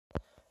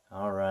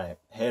Alright,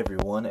 hey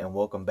everyone, and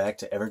welcome back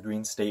to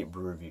Evergreen State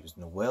Brew Reviews.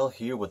 Noel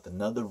here with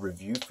another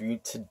review for you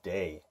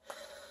today.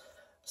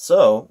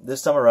 So,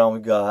 this time around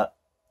we got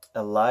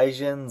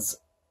Elysian's,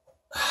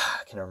 I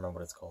can't remember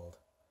what it's called,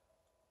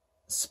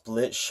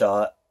 Split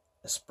Shot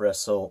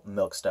Espresso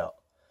Milk Stout.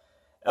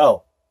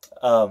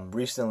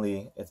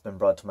 Recently it's been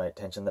brought to my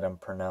attention that I'm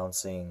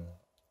pronouncing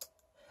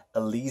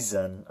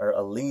Elysian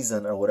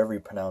or whatever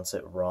you pronounce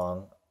it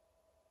wrong.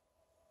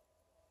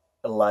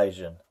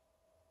 Elysian.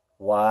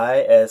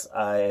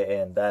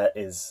 Ysin. That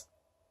is,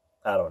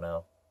 I don't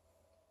know.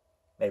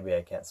 Maybe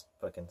I can't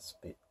fucking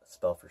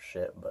spell for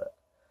shit, but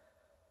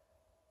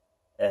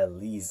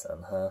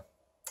Elysian, huh?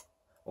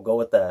 We'll go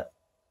with that.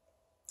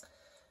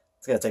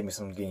 It's gonna take me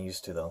some getting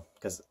used to though,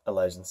 because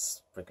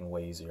Elysian's freaking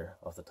way easier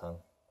off the tongue.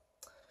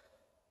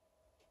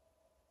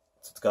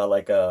 So it's got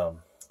like so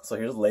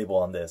here's the label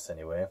on this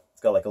anyway.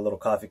 It's got like a little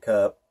coffee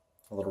cup,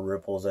 little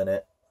ripples in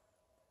it.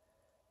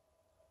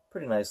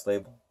 Pretty nice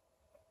label.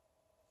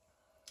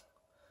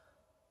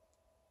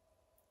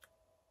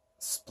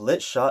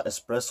 Split Shot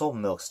Espresso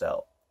Milk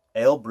Stout.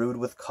 Ale brewed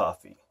with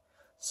coffee.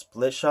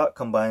 Split Shot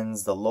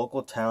combines the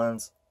local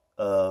talents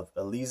of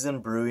Elysian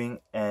Brewing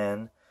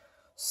and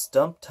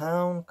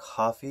Stumptown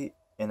Coffee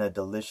in a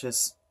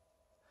delicious,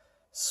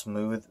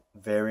 smooth,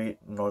 very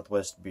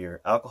Northwest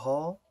beer.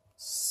 Alcohol,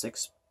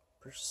 6%.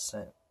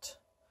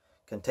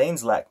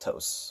 Contains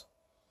lactose.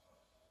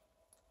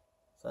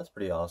 So that's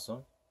pretty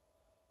awesome.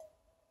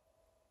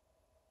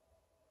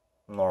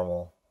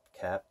 Normal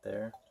cap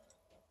there.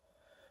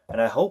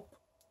 And I hope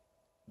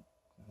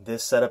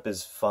this setup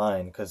is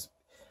fine, because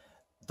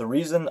the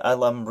reason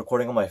I'm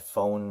recording on my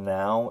phone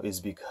now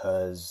is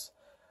because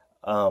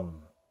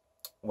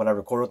when I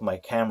record with my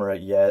camera,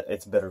 yeah,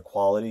 it's better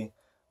quality,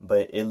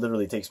 but it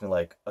literally takes me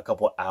like a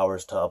couple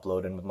hours to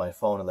upload, and with my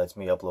phone it lets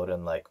me upload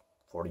in like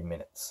 40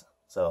 minutes.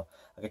 So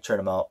I could churn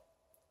them out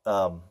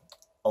a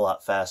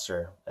lot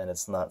faster, and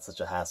it's not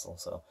such a hassle.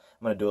 So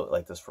I'm going to do it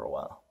like this for a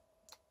while.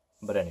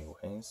 But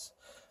anyways,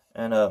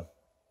 and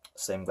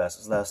same glass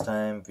as last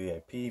time,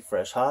 VIP,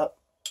 fresh hop.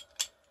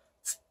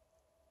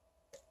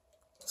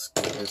 Let's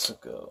give this a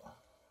go.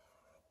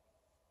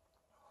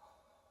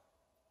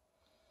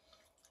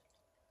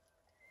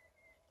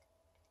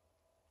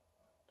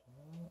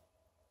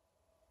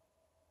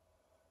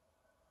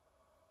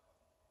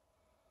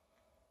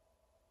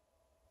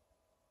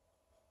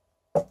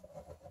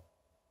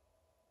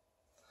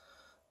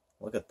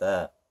 Look at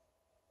that.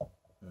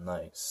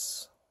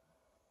 Nice.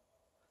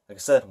 Like I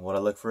said, what I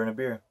look for in a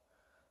beer.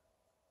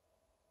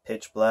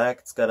 Pitch black.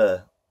 It's got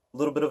a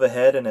little bit of a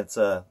head, and it's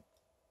a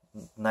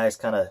nice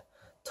kind of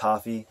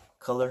toffee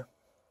color.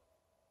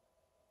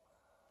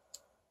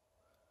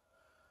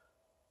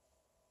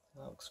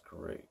 That looks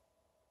great.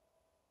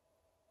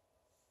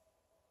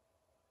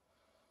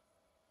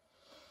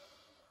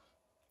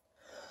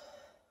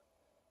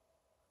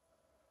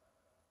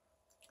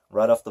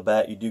 Right off the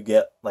bat, you do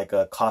get like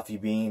a coffee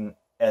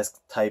bean-esque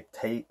type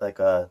taste, like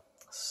a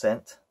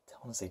scent. I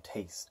want to say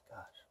taste.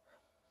 Gosh.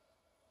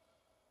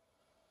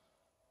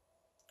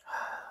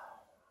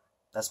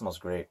 That smells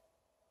great.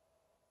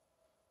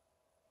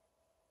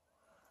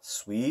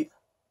 Sweet.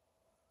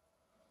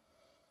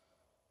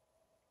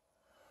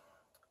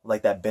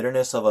 Like that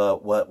bitterness of a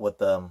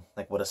what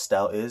a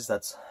stout is.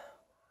 That's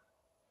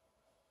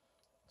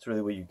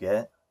really what you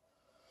get.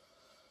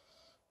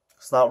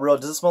 It's not real.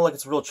 Does it smell like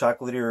it's real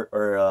chocolatey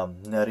or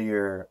nutty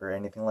or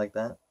anything like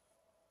that?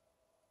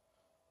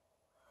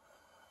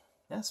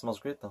 Yeah, it smells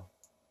great though.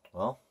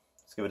 Well,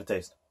 let's give it a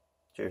taste.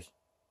 Cheers.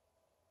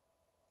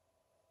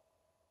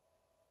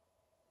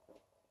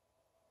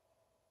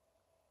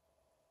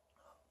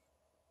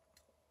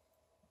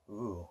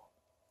 Ooh.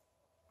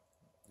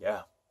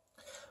 Yeah.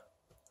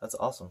 That's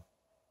awesome.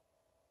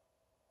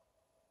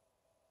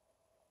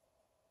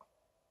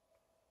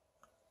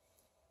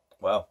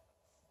 Wow.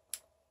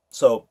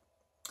 So,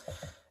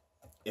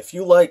 if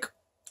you like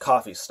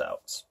coffee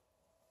stouts,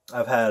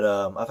 I've had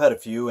a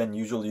few, and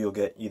usually you'll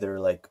get either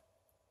like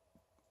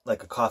a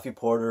coffee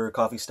porter,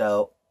 coffee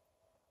stout,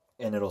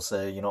 and it'll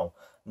say, you know,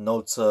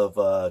 notes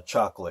of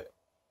chocolate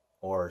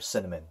or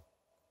cinnamon,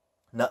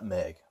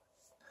 nutmeg,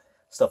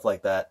 stuff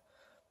like that.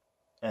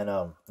 And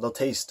they'll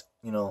taste,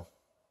 you know,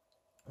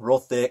 real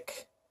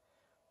thick,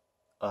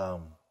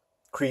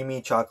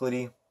 creamy,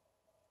 chocolatey,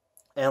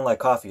 and like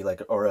coffee,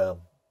 like, or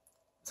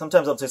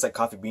sometimes it'll taste like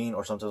coffee bean,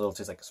 or sometimes it'll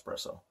taste like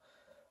espresso.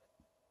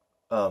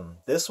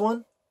 This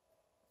one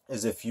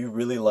is if you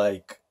really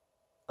like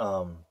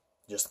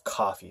just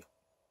coffee.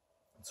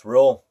 It's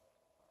real.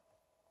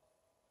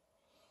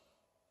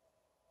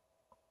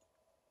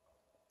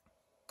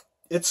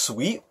 It's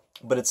sweet,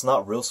 but it's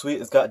not real sweet.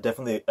 It's got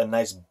definitely a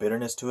nice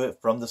bitterness to it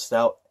from the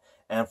stout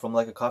and from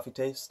like a coffee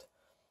taste.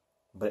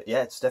 But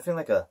yeah, it's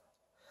definitely like a,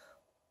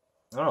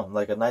 I don't know,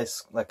 like a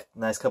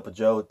nice cup of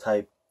joe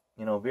type,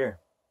 you know, beer.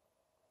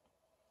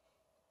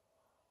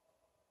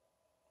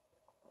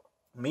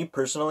 Me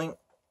personally,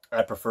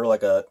 I prefer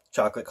like a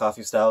chocolate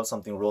coffee stout,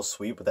 something real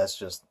sweet, but that's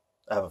just,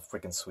 I have a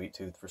freaking sweet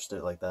tooth for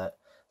shit like that.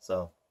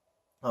 So,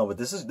 oh, but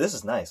this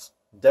is nice.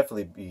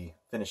 definitely be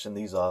finishing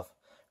these off.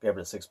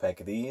 Grabbing a 6-pack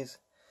of these.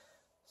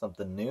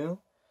 Something new.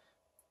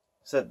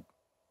 Said,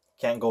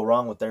 can't go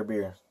wrong with their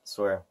beer, I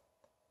swear.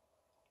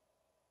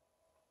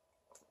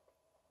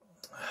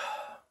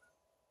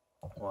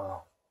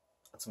 Wow,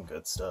 that's some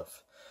good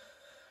stuff.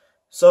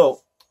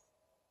 So,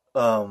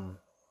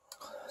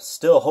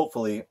 still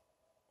hopefully,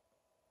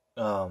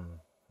 the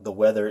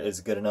weather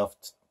is good enough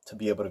to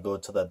be able to go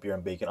to that beer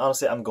and bacon.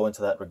 Honestly, I'm going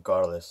to that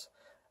regardless.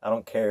 I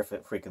don't care if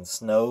it freaking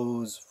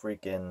snows,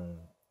 freaking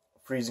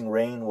freezing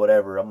rain,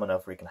 whatever. I'm gonna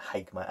freaking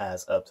hike my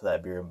ass up to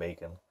that beer and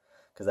bacon,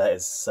 because that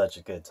is such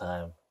a good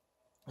time.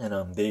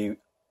 And they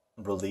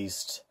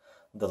released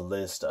the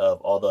list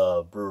of all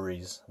the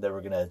breweries that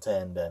we're gonna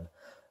attend, and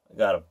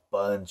got a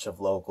bunch of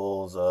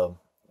locals.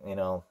 You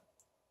know,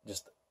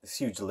 just this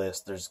huge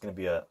list. There's gonna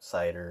be a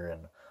cider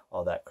and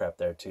all that crap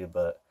there too,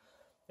 but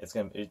it's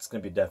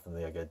gonna be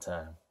definitely a good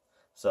time.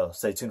 So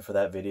stay tuned for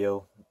that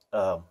video.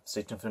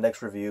 Stay tuned for the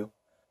next review.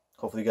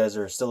 Hopefully you guys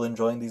are still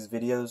enjoying these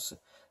videos.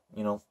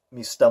 You know,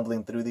 me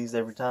stumbling through these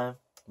every time,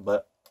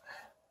 but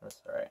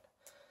that's alright.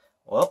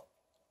 Well,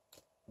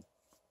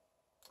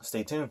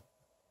 stay tuned.